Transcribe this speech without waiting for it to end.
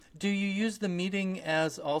Do you use the meeting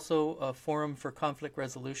as also a forum for conflict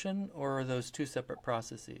resolution, or are those two separate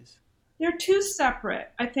processes? They're two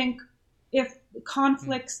separate. I think if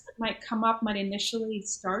conflicts that might come up might initially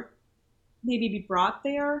start, maybe be brought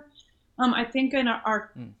there. I think in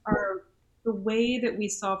our the way that we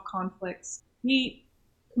solve conflicts, we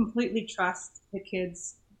completely trust the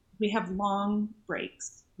kids. We have long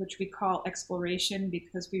breaks, which we call exploration,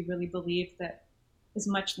 because we really believe that as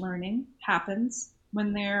much learning happens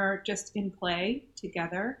when they're just in play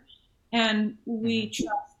together. And we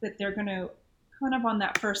trust that they're going to kind of on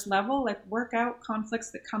that first level, like work out conflicts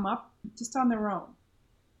that come up just on their own.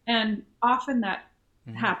 And often that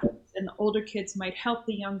happens, and the older kids might help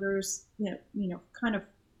the youngers, kind of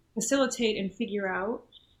facilitate and figure out.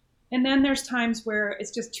 And then there's times where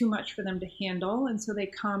it's just too much for them to handle, and so they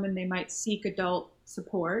come and they might seek adult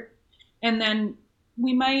support. And then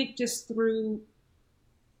we might, just through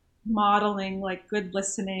modeling like good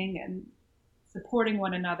listening and supporting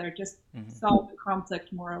one another, just solve the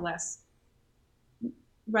conflict more or less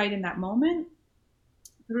right in that moment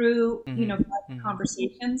through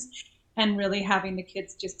conversations, and really having the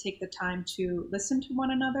kids just take the time to listen to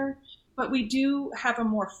one another. But we do have a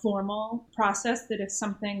more formal process that if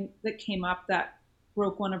something that came up that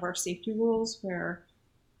broke one of our safety rules, where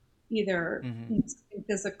either something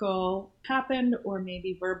physical happened or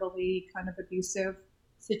maybe verbally kind of abusive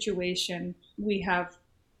situation, we have,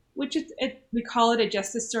 we call it a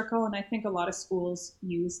justice circle, and I think a lot of schools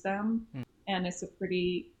use them. And it's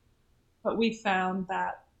but we found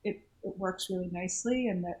that it works really nicely,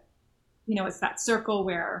 and that, it's that circle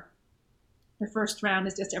where the first round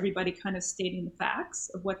is just everybody kind of stating the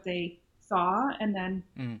facts of what they saw. And then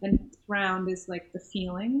the next round is like the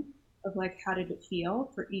feeling of like, how did it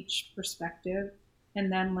feel for each perspective?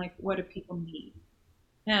 And then like, what do people need?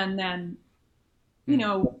 And then,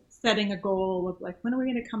 setting a goal of like, when are we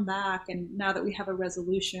going to come back? And now that we have a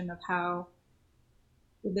resolution of how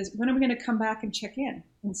when are we going to come back and check in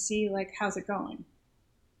and see like, how's it going?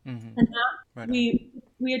 And that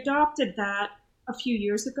we adopted that a few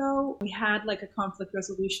years ago. We had like a conflict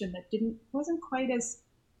resolution that wasn't quite as,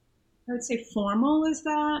 I would say, formal as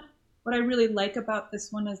that. What I really like about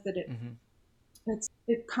this one is that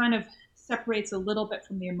it kind of separates a little bit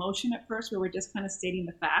from the emotion at first, where we're just kind of stating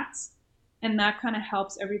the facts, and that kind of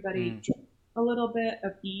helps everybody get a little bit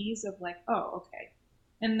of ease of like, oh, okay.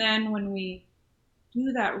 And then when we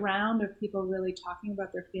do that round of people really talking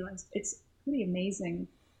about their feelings, it's pretty amazing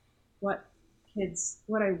what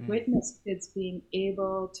I witness kids being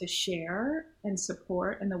able to share and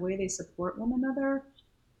support, and the way they support one another,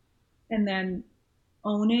 and then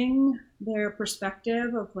owning their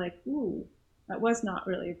perspective of like, ooh, that was not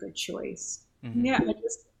really a good choice. Yeah,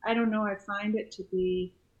 I don't know. I find it to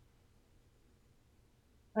be,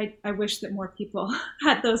 I wish that more people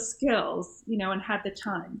had those skills, and had the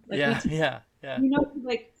time. Like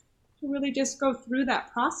like to really just go through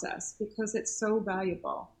that process, because it's so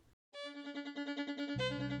valuable.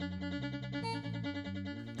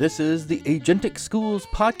 This is the Agentic Schools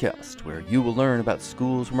podcast, where you will learn about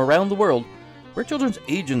schools from around the world where children's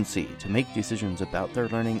agency to make decisions about their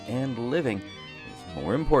learning and living is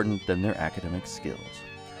more important than their academic skills.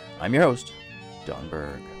 I'm your host, Don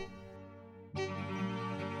Berg.